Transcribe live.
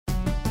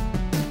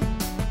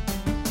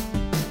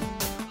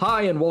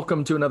Hi, and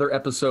welcome to another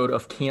episode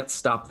of Can't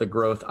Stop the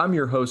Growth. I'm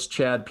your host,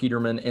 Chad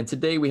Peterman, and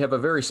today we have a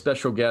very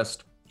special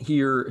guest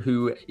here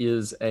who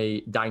is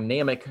a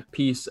dynamic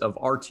piece of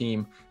our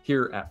team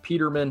here at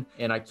Peterman,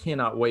 and I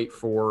cannot wait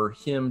for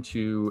him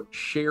to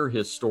share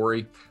his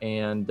story.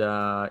 And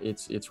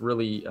it's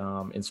really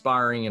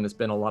inspiring, and it's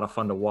been a lot of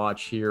fun to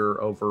watch here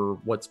over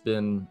what's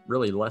been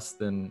really less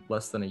than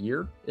a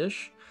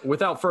year-ish.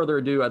 Without further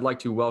ado, I'd like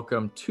to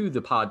welcome to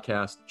the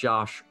podcast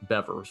Josh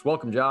Bevers.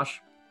 Welcome,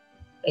 Josh.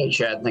 Hey,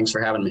 Chad. Thanks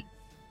for having me.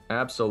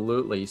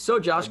 Absolutely. So,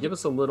 Josh, give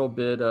us a little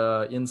bit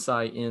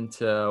insight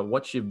into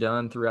what you've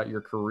done throughout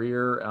your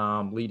career,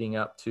 leading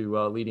up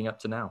to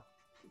now.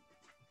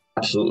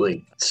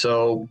 Absolutely.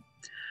 So,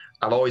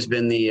 I've always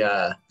been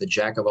the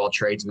jack of all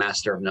trades,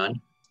 master of none.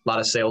 A lot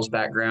of sales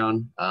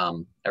background,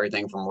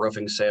 everything from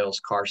roofing sales,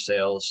 car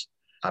sales.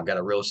 I've got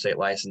a real estate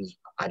license.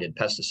 I did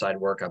pesticide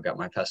work. I've got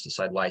my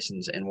pesticide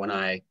license. And when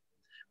I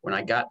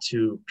got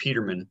to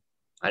Peterman,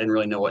 I didn't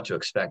really know what to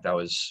expect. I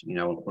was,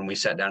 when we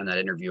sat down in that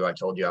interview, I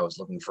told you I was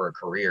looking for a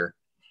career.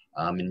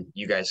 And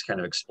you guys kind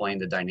of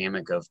explained the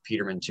dynamic of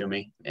Peterman to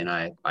me. And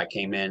I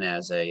came in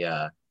as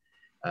a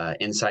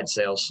inside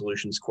sales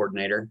solutions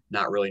coordinator,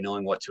 not really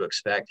knowing what to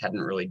expect,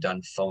 hadn't really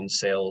done phone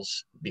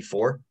sales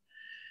before,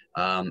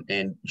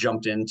 and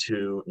jumped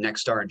into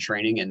Nexstar and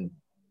training. And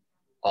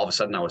all of a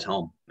sudden I was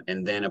home.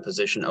 And then a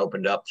position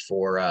opened up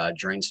for a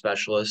drain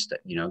specialist,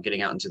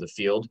 getting out into the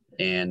field,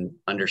 and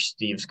under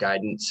Steve's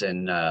guidance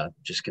and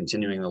just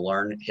continuing to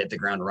learn, hit the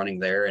ground running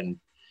there. And,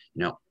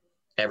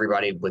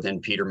 everybody within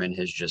Peterman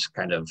has just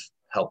kind of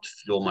helped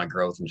fuel my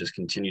growth and just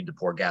continued to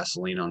pour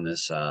gasoline on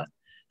this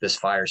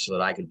fire so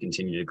that I could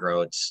continue to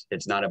grow.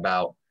 It's not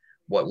about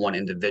what one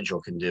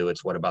individual can do.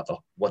 It's what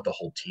the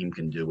whole team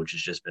can do, which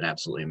has just been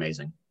absolutely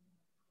amazing.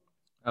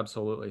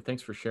 Absolutely.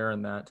 Thanks for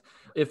sharing that.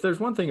 If there's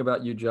one thing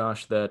about you,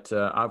 Josh, that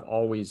I've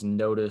always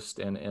noticed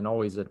and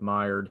always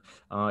admired,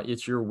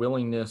 it's your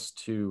willingness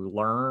to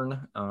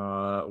learn,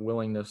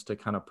 willingness to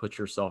kind of put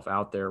yourself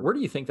out there. Where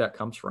do you think that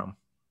comes from?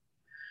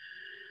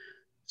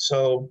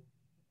 So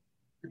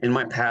in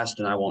my past,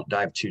 and I won't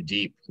dive too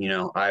deep,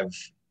 I've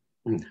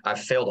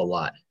failed a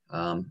lot.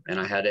 And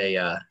I had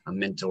a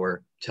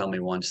mentor tell me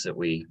once that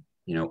we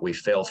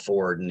fail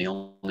forward, and the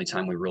only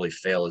time we really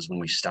fail is when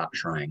we stop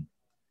trying.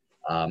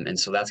 And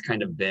so that's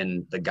kind of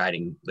been the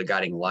guiding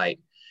light.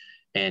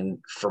 And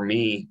for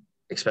me,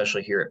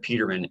 especially here at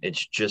Peterman,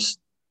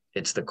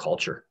 it's the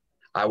culture.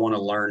 I want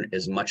to learn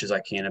as much as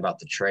I can about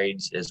the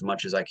trades, as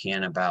much as I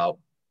can about,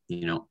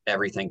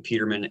 everything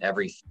Peterman,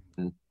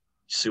 everything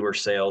sewer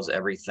sales,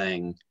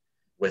 everything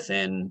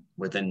within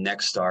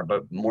Nexstar.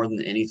 But more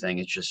than anything,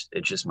 it's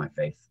just my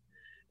faith.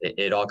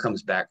 It all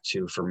comes back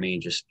to, for me,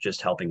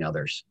 just helping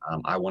others.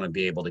 I want to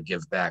be able to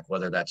give back,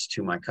 whether that's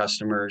to my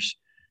customers,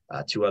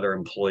 to other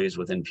employees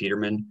within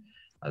Peterman.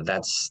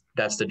 That's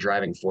the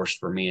driving force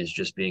for me, is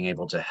just being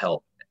able to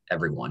help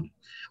everyone.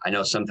 I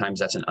know sometimes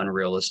that's an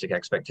unrealistic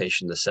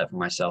expectation to set for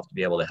myself, to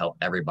be able to help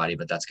everybody,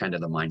 but that's kind of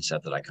the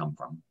mindset that I come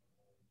from.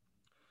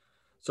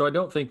 So I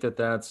don't think that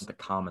that's the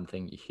common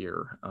thing you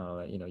hear.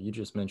 You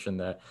just mentioned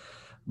that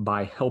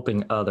by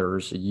helping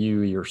others,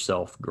 you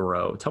yourself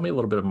grow. Tell me a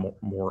little bit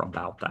more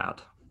about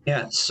that.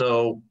 Yeah.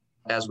 So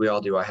as we all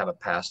do, I have a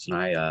past,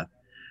 and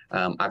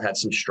I've had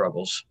some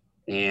struggles.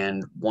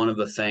 And one of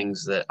the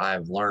things that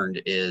I've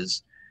learned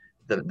is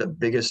the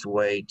biggest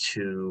way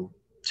to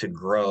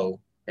grow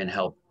and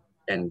help,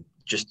 and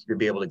just to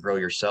be able to grow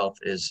yourself,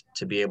 is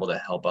to be able to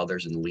help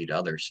others and lead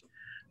others.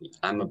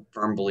 I'm a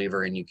firm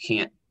believer in you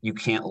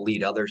can't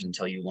lead others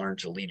until you learn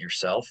to lead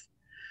yourself.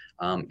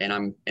 And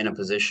I'm in a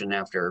position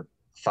after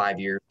 5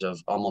 years of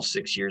almost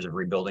 6 years of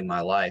rebuilding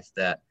my life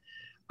that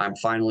I'm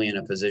finally in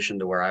a position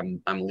to where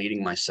I'm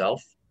leading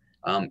myself.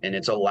 And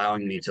it's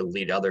allowing me to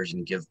lead others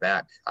and give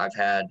back. I've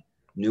had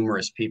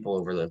numerous people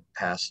over the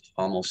past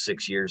almost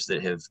 6 years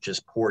that have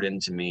just poured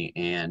into me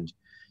and,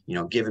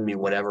 given me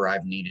whatever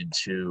I've needed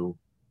to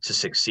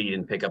succeed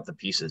and pick up the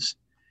pieces.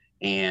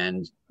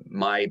 And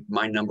my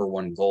number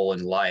one goal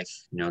in life,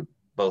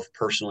 both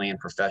personally and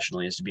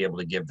professionally, is to be able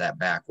to give that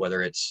back,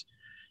 whether it's,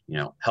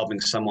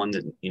 helping someone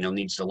that,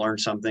 needs to learn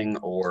something,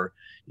 or,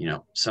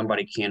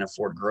 somebody can't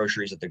afford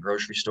groceries at the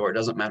grocery store. It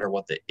doesn't matter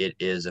what it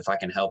is. If I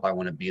can help, I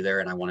want to be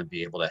there, and I want to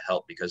be able to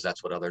help because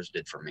that's what others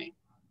did for me.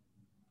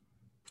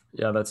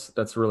 Yeah,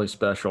 that's really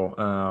special.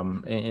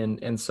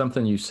 And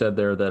something you said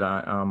there that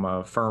I'm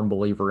a firm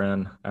believer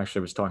in, actually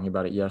was talking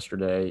about it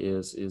yesterday,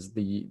 is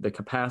the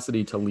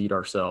capacity to lead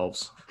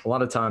ourselves. A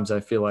lot of times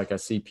I feel like I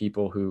see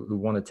people who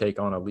want to take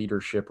on a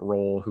leadership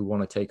role, who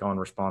want to take on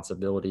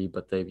responsibility,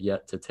 but they've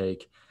yet to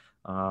take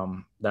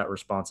that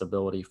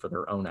responsibility for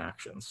their own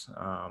actions.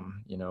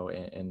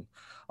 And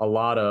a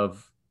lot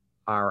of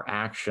our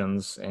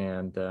actions,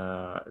 and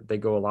they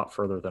go a lot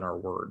further than our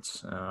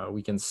words.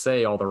 We can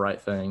say all the right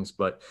things,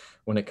 but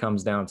when it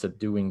comes down to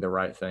doing the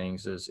right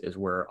things is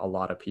where a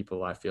lot of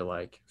people, I feel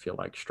like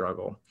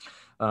struggle.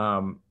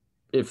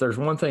 If there's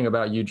one thing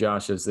about you,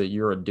 Josh, is that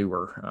you're a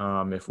doer.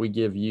 If we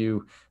give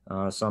you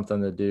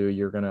something to do,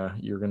 you're gonna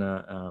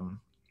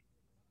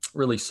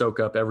really soak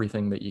up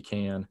everything that you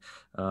can,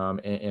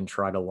 and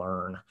try to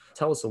learn.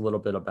 Tell us a little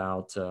bit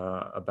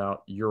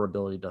about your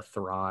ability to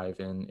thrive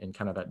in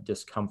kind of that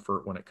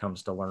discomfort when it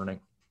comes to learning.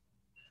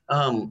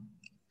 Um,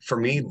 for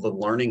me, the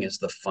learning is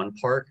the fun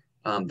part.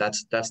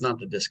 That's not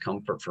the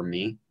discomfort for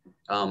me.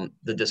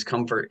 The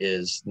discomfort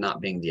is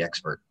not being the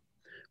expert.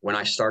 When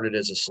I started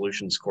as a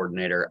solutions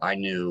coordinator, I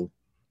knew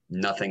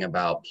nothing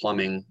about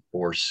plumbing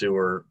or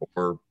sewer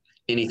or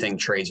anything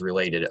trades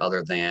related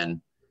other than,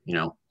 you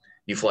know,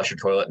 you flush your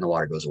toilet and the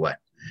water goes away.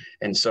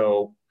 And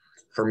so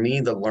for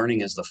me, the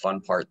learning is the fun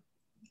part,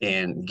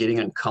 and getting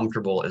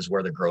uncomfortable is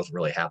where the growth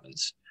really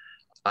happens.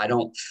 I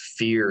don't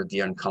fear the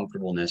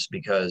uncomfortableness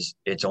because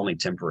it's only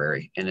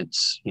temporary. And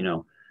it's,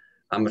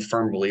 I'm a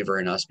firm believer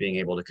in us being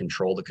able to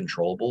control the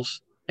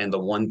controllables. And the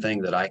one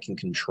thing that I can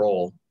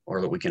control,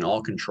 or that we can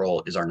all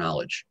control, is our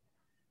knowledge.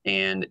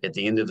 And at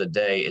the end of the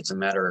day, it's a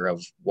matter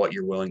of what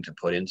you're willing to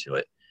put into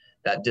it.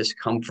 That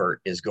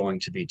discomfort is going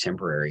to be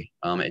temporary.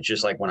 It's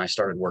just like when I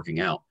started working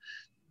out,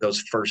 those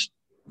first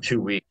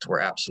 2 weeks were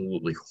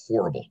absolutely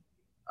horrible.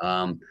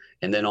 And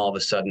then all of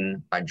a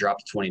sudden, I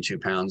dropped 22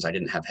 pounds. I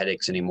didn't have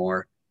headaches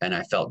anymore, and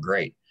I felt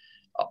great.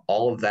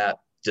 All of that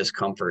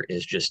discomfort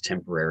is just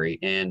temporary.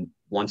 And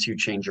once you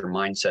change your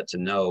mindset to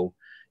know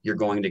you're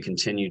going to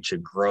continue to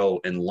grow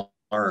and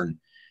learn.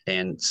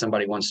 And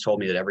somebody once told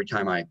me that every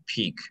time I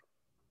peak,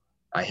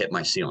 I hit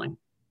my ceiling.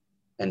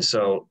 And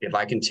so if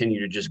I continue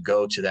to just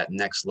go to that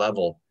next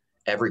level,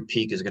 every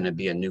peak is going to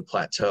be a new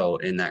plateau,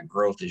 and that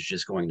growth is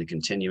just going to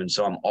continue. And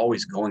so I'm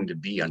always going to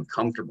be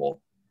uncomfortable,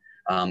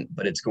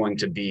 but it's going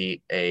to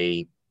be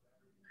a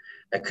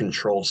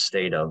controlled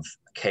state of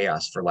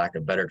chaos, for lack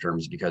of better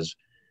terms, because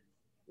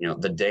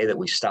the day that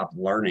we stop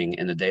learning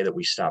and the day that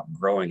we stop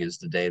growing is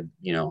the day,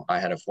 I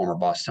had a former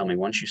boss tell me,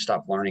 once you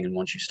stop learning and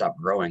once you stop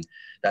growing,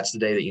 that's the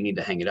day that you need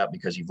to hang it up,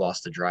 because you've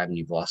lost the drive and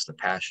you've lost the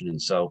passion. And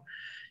so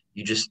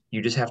you just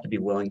have to be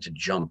willing to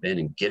jump in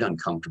and get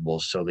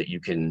uncomfortable so that you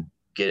can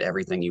get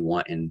everything you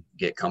want and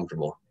get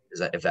comfortable.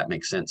 If that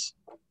makes sense?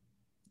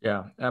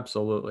 Yeah,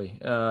 absolutely.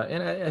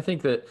 And I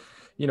think that,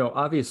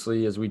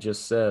 obviously, as we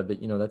just said,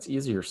 that, that's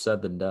easier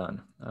said than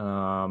done.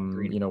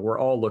 We're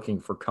all looking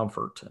for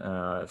comfort.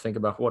 Think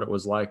about what it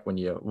was like when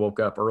you woke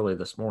up early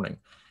this morning.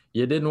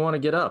 You didn't want to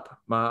get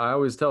up. I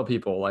always tell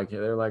people, like,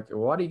 they're like,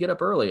 why do you get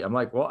up early? I'm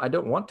like, well, I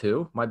don't want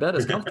to. My bed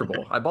is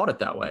comfortable. I bought it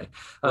that way.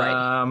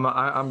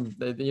 Right.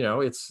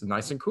 It's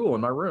nice and cool in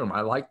my room.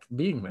 I like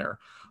being there.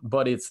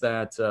 But it's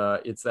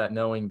that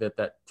knowing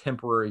that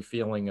temporary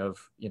feeling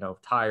of,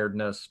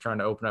 tiredness, trying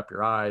to open up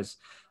your eyes,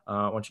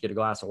 once you get a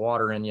glass of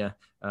water in you,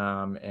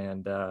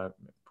 and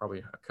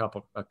probably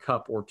a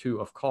cup or two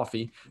of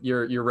coffee,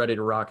 you're ready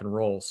to rock and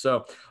roll.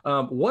 So,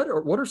 what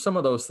are some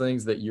of those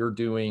things that you're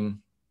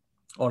doing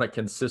on a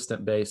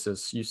consistent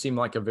basis? You seem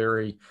like a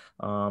very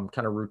kind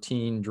of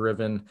routine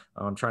driven,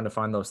 trying to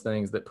find those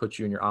things that put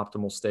you in your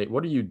optimal state.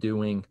 What are you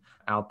doing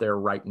out there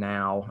right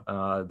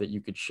now that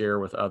you could share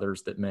with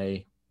others that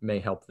may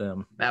help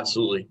them?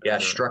 Absolutely. Yeah.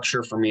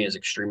 Structure for me is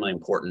extremely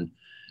important.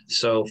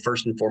 So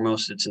first and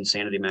foremost, it's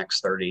Insanity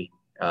Max 30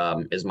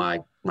 is my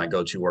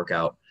go-to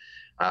workout.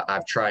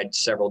 I've tried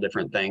several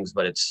different things,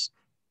 but it's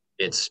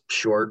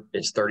short.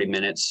 It's 30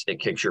 minutes. It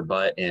kicks your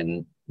butt,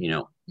 and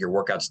your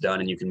workout's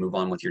done, and you can move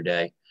on with your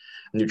day.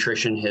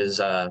 Nutrition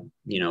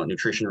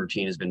nutrition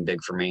routine has been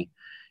big for me.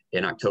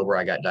 In October,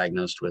 I got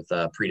diagnosed with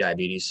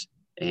prediabetes,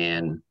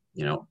 and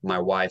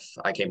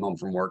I came home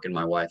from work, and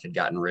my wife had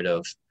gotten rid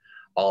of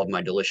all of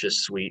my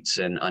delicious sweets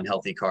and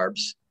unhealthy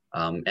carbs.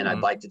 And I'd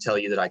like to tell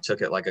you that I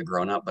took it like a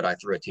grown-up, but I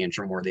threw a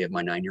tantrum worthy of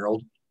my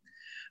 9-year-old.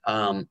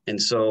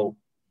 And so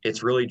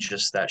it's really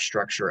just that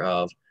structure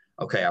of,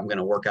 okay, I'm going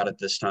to work out at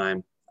this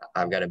time.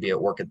 I've got to be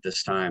at work at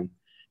this time.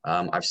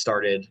 I've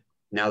started,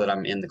 now that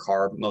I'm in the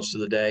car most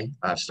of the day,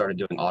 I've started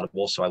doing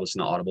Audible. So I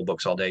listen to Audible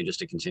books all day just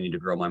to continue to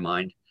grow my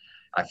mind.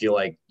 I feel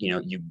like,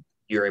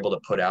 you're able to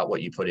put out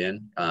what you put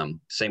in.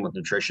 Same with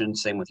nutrition,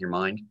 same with your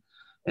mind.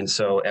 And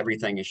so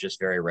everything is just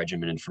very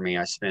regimented for me.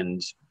 I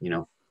spend,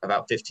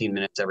 about 15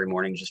 minutes every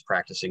morning just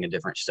practicing a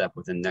different step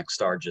within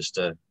Nexstar, just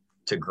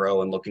to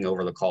grow, and looking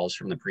over the calls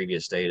from the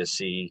previous day to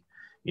see,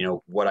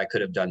 what I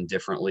could have done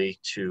differently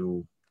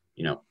to,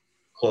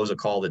 close a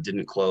call that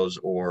didn't close.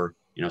 Or,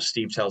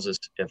 Steve tells us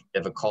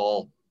if a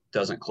call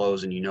doesn't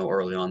close and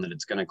early on that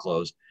it's going to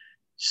close,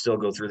 still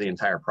go through the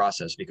entire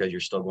process, because you're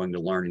still going to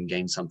learn and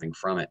gain something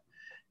from it.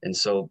 And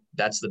so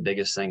that's the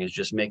biggest thing, is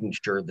just making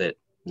sure that,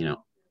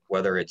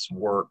 whether it's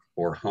work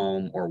or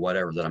home or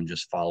whatever, that I'm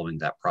just following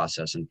that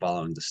process and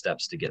following the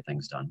steps to get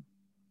things done.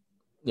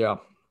 Yeah,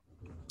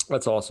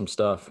 that's awesome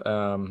stuff.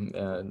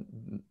 And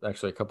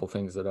actually, a couple of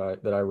things that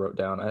I wrote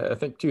down. I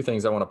think two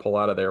things I want to pull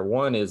out of there.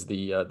 One is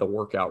the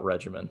workout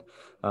regimen.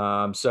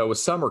 So with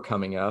summer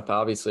coming up,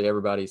 obviously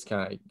everybody's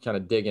kind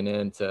of digging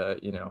into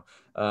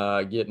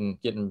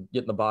getting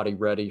the body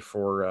ready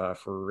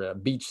for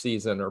beach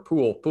season or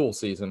pool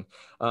season.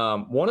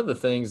 One of the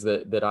things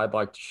that I'd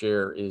like to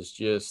share is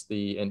just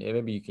and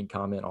maybe you can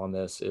comment on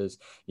this, is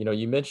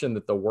you mentioned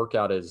that the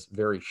workout is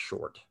very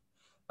short,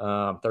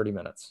 30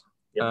 minutes.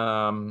 Yep.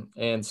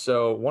 And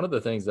so one of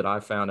the things that I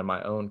found in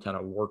my own kind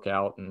of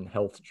workout and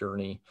health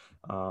journey,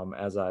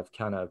 as I've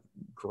kind of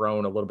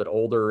grown a little bit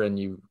older and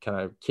you kind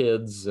of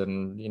kids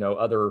and,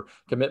 other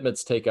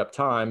commitments take up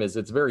time, is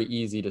it's very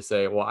easy to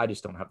say, well, I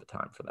just don't have the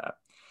time for that.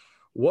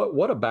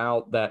 What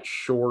about that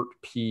short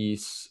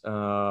piece?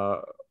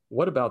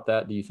 What about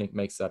that do you think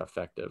makes that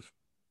effective?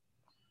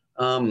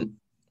 Um,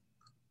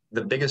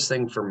 the biggest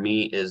thing for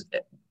me is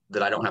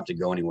that I don't have to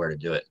go anywhere to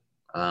do it.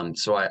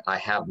 So I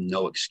have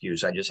no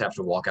excuse. I just have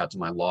to walk out to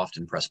my loft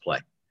and press play.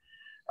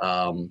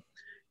 Um,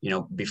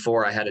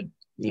 before I had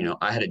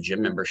a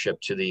gym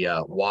membership to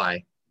the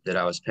Y that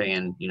I was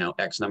paying,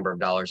 X number of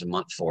dollars a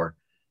month for.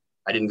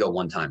 I didn't go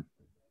one time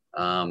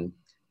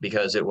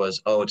because it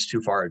was, oh, it's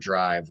too far a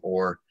drive,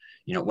 or,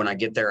 when I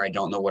get there, I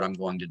don't know what I'm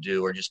going to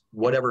do, or just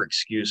whatever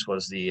excuse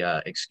was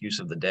the excuse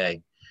of the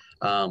day.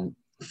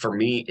 For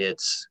me,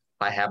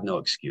 I have no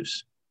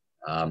excuse.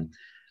 Um,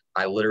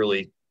 I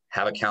literally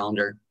have a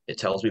calendar. It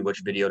tells me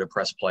which video to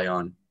press play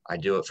on. I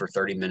do it for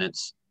 30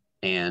 minutes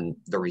and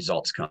the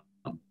results come.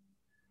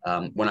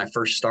 When I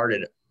first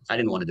started, I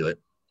didn't want to do it.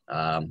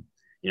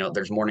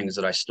 There's mornings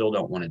that I still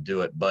don't want to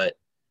do it, but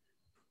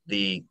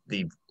the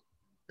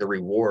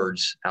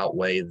rewards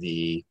outweigh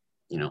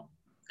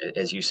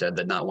as you said,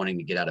 the not wanting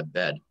to get out of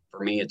bed.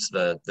 For me, it's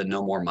the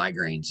no more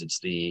migraines. It's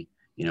the,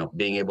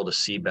 being able to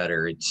see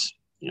better. It's,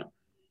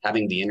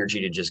 having the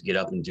energy to just get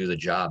up and do the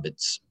job.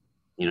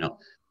 You know,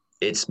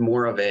 it's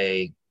more of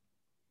this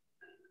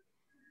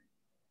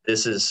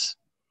is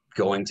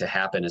going to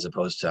happen as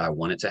opposed to I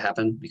want it to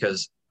happen,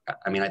 because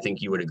I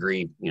think you would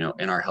agree,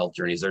 in our health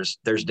journeys,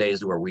 there's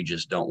days where we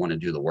just don't want to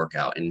do the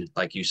workout. And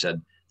like you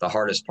said, the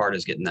hardest part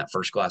is getting that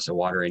first glass of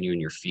water in you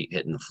and your feet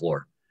hitting the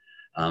floor.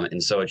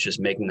 And so it's just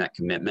making that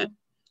commitment.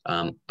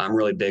 I'm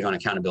really big on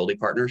accountability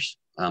partners.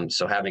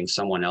 So having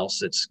someone else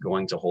that's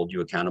going to hold you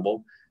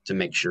accountable to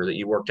make sure that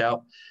you worked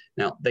out.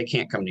 Now, they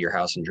can't come to your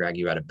house and drag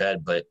you out of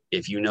bed, but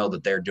if you know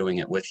that they're doing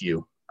it with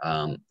you,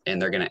 and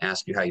they're going to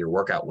ask you how your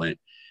workout went,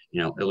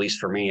 at least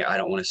for me, I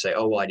don't want to say,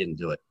 oh, well, I didn't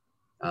do it.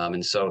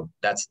 And so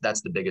that's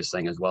the biggest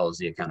thing, as well as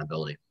the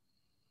accountability.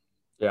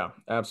 Yeah,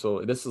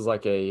 absolutely. This is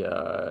like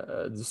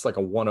just like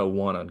a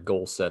 101 on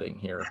goal setting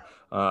here.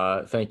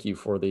 Thank you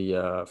for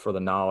the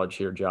knowledge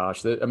here,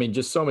 Josh.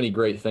 Just so many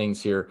great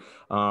things here.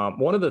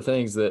 One of the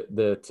things that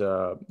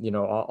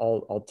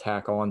I'll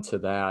tack on to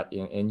that,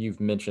 and you've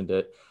mentioned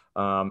it,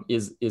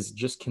 is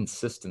just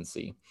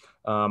consistency.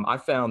 I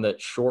found that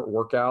short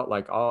workout,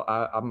 like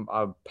I'm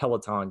a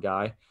Peloton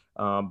guy,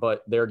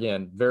 but there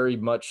again, very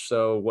much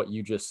so what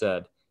you just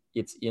said.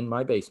 It's in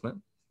my basement,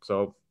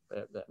 so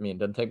it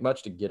doesn't take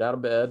much to get out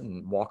of bed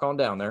and walk on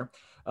down there.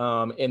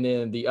 And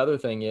then the other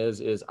thing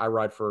is I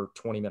ride for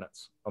 20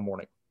 minutes a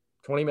morning,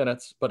 20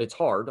 minutes, but it's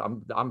hard.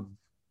 I'm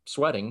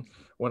sweating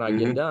when I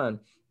get done.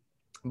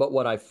 But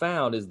what I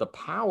found is the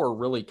power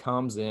really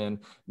comes in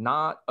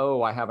not,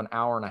 oh, I have an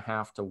hour and a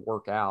half to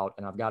work out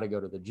and I've got to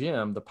go to the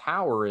gym. The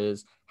power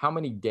is how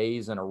many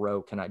days in a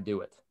row can I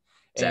do it?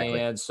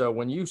 Exactly. And so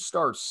when you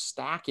start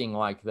stacking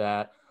like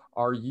that,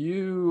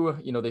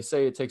 they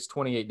say it takes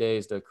 28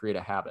 days to create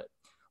a habit.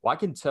 Well, I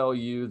can tell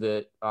you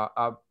that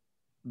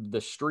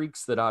the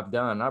streaks that I've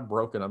done, I've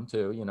broken them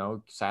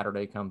too.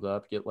 Saturday comes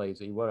up, get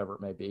lazy, whatever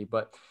it may be.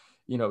 But,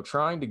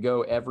 trying to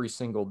go every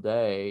single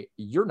day,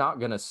 you're not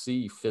going to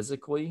see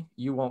physically.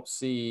 You won't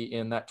see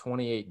in that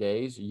 28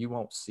 days, you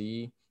won't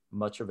see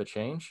much of a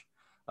change.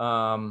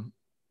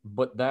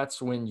 But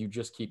that's when you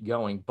just keep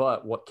going.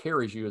 But what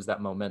carries you is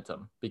that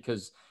momentum,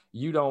 because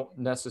you don't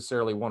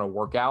necessarily want to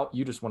work out.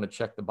 You just want to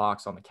check the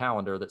box on the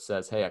calendar that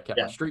says, hey, I kept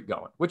my streak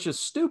going, which is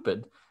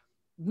stupid.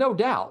 No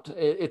doubt.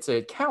 It's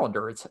a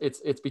calendar.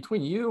 It's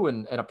between you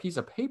and a piece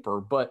of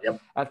paper. But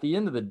at the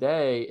end of the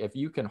day, if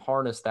you can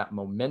harness that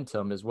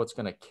momentum, is what's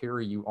going to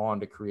carry you on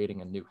to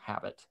creating a new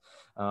habit.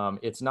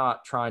 It's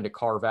not trying to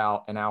carve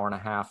out an hour and a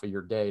half of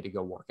your day to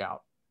go work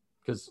out,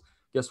 because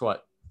guess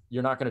what?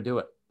 You're not going to do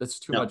it. That's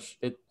too much.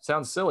 It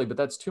sounds silly, but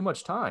that's too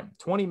much time.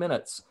 20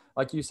 minutes.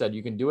 Like you said,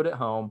 you can do it at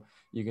home.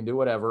 You can do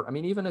whatever.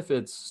 Even if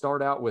it's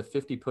start out with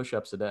 50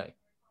 push-ups a day.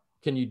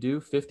 Can you do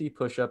 50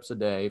 push-ups a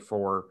day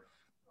for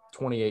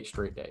 28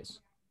 straight days?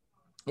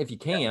 If you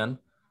can,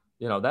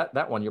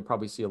 that one, you'll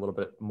probably see a little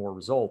bit more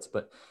results.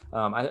 But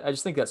I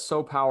just think that's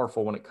so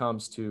powerful when it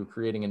comes to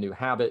creating a new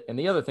habit. And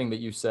the other thing that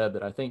you said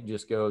that I think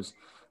just goes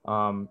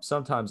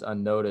sometimes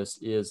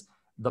unnoticed is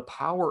the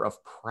power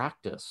of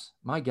practice.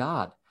 My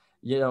God,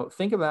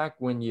 think back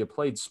when you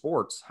played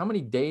sports. How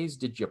many days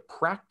did you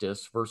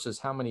practice versus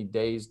how many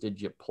days did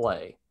you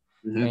play?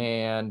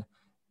 And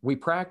we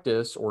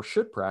practice, or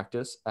should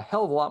practice, a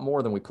hell of a lot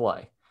more than we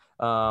play.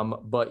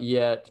 But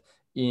yet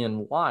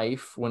in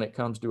life, when it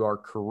comes to our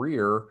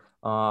career,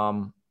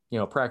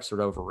 practice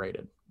are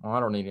overrated. Well, I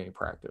don't need any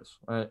practice.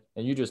 Right?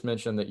 And you just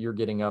mentioned that you're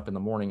getting up in the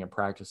morning and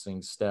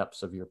practicing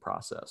steps of your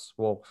process.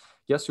 Well,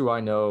 guess who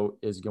I know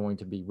is going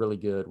to be really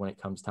good when it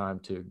comes time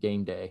to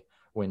game day,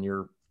 when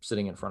you're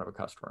sitting in front of a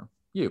customer?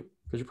 You,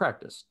 because you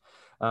practiced.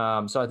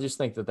 So I just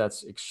think that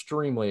that's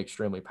extremely,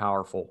 extremely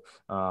powerful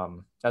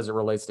as it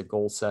relates to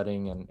goal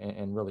setting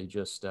and really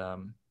just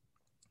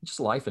just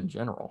life in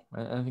general.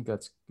 I think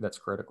that's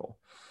critical.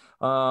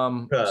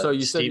 So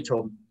you said,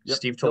 yep,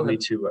 Steve told me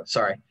to,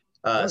 sorry.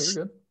 No,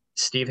 you're good.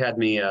 Steve had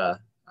me,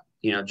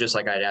 just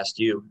like I'd asked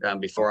you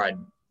before I'd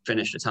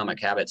finished Atomic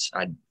Habits,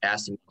 I'd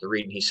asked him to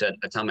read, and he said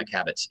Atomic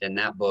Habits. In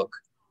that book,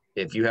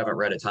 if you haven't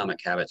read Atomic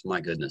Habits, my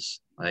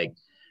goodness, like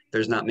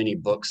there's not many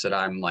books that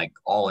I'm like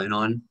all in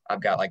on.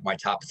 I've got like my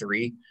top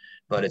 3,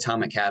 but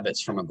Atomic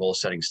Habits from a goal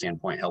setting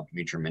standpoint helped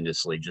me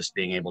tremendously. Just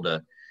being able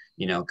to,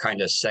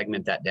 kind of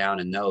segment that down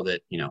and know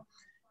that,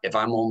 if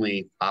I'm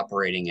only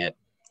operating at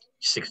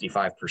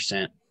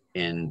 65%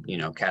 in,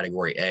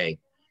 category A,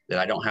 that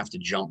I don't have to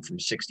jump from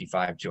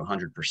 65 to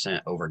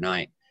 100%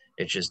 overnight.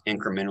 It's just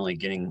incrementally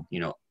getting,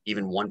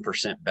 even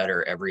 1%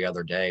 better every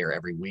other day or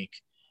every week.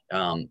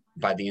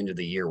 By the end of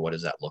the year, what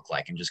does that look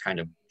like? And just kind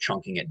of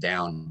chunking it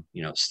down.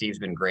 Steve's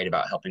been great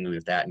about helping me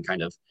with that and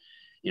kind of,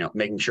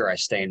 making sure I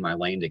stay in my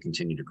lane to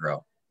continue to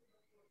grow.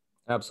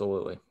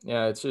 Absolutely.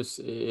 Yeah. I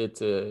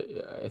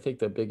think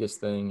the biggest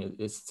thing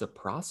is it's a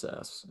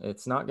process.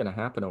 It's not going to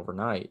happen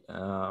overnight.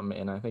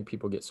 And I think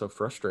people get so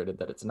frustrated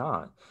that it's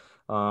not.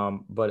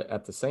 But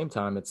at the same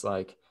time, it's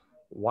like,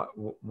 what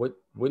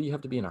do you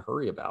have to be in a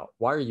hurry about?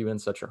 Why are you in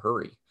such a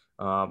hurry?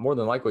 More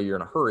than likely you're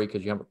in a hurry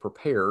because you haven't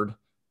prepared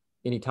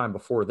any time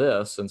before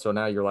this. And so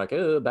now you're like,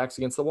 back's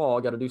against the wall,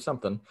 I got to do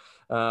something.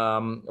 I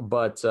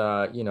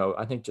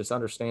think just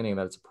understanding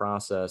that it's a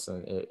process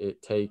and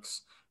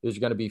there's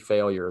going to be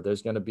failure,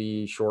 there's going to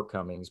be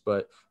shortcomings,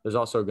 but there's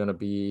also going to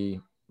be,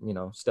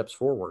 steps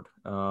forward.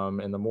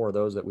 And the more of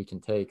those that we can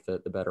take, the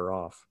better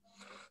off.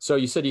 So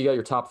you said you got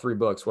your top 3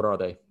 books. What are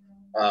they?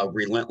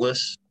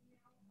 Relentless,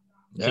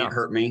 Can't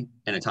Hurt Me,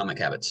 and Atomic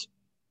Habits.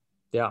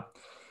 Yeah.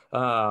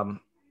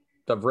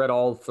 I've read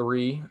all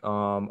 3,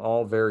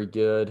 all very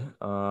good.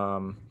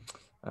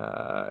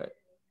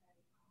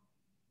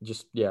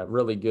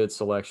 Really good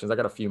selections. I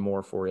got a few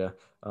more for you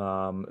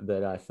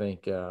that I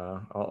think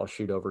I'll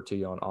shoot over to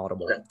you on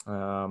Audible.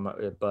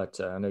 Okay.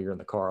 But I know you're in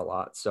the car a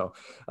lot. So,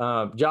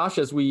 Josh,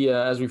 as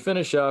we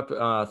finish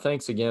up,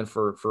 thanks again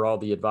for all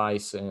the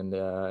advice and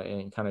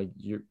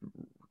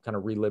kind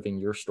of reliving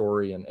your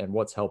story and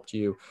what's helped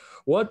you.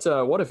 What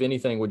if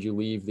anything would you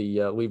leave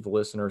the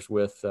listeners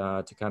with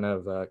to kind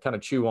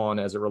of chew on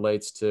as it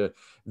relates to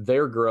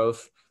their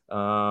growth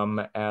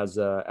as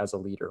a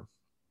leader?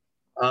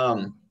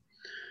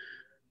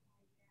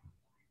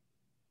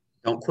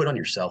 Don't quit on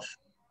yourself.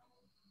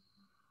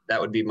 That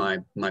would be my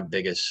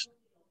biggest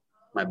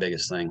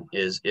thing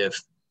is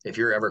if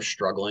you're ever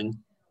struggling,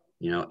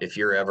 if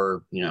you're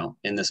ever,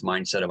 in this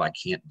mindset of I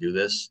can't do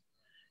this,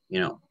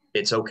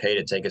 it's okay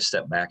to take a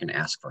step back and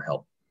ask for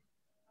help.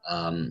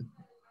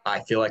 I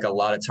feel like a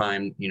lot of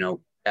time,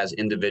 as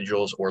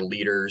individuals or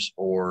leaders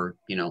or,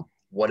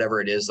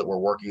 whatever it is that we're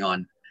working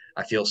on,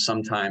 I feel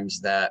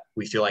sometimes that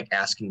we feel like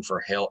asking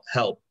for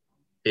help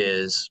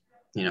is,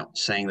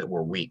 saying that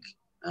we're weak.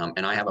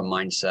 And I have a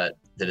mindset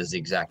that is the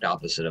exact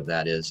opposite of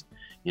that is,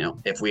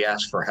 if we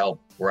ask for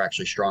help, we're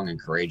actually strong and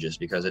courageous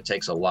because it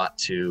takes a lot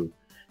to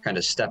kind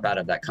of step out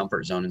of that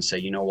comfort zone and say,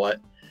 you know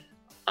what,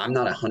 I'm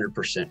not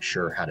 100%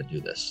 sure how to do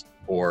this,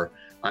 or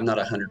I'm not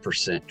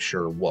 100%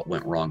 sure what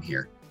went wrong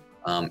here.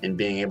 And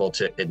being able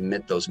to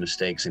admit those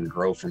mistakes and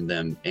grow from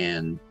them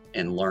and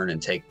learn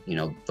and take,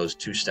 those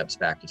 2 steps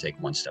back to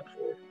take 1 step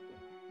forward.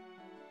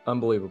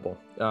 Unbelievable.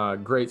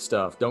 Great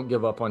stuff. Don't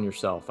give up on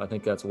yourself. I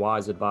think that's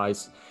wise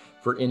advice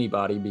for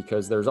anybody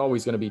because there's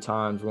always going to be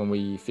times when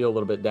we feel a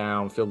little bit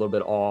down, feel a little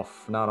bit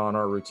off, not on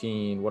our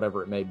routine,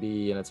 whatever it may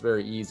be. And it's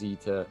very easy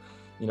to,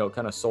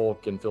 kind of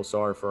sulk and feel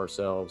sorry for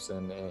ourselves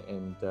and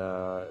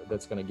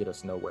that's going to get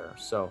us nowhere.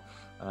 So,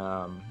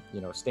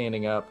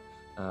 standing up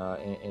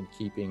and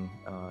keeping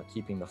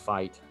the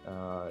fight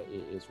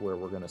is where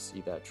we're going to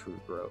see that true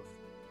growth.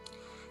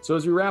 So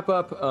as we wrap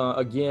up,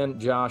 again,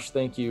 Josh,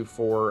 thank you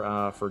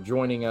for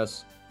joining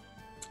us.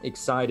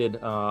 Excited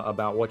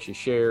about what you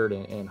shared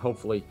and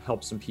hopefully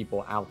help some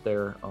people out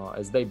there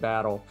as they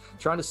battle,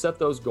 trying to set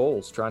those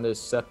goals, trying to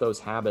set those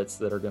habits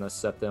that are going to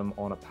set them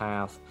on a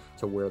path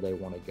to where they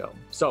want to go.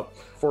 So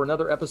for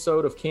another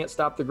episode of Can't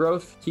Stop the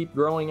Growth, keep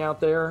growing out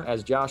there.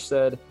 As Josh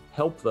said,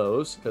 help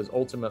those because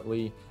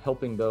ultimately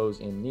helping those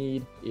in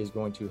need is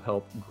going to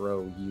help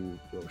grow you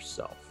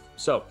yourself.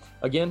 So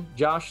again,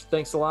 Josh,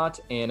 thanks a lot.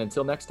 And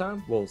until next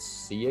time, we'll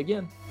see you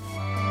again.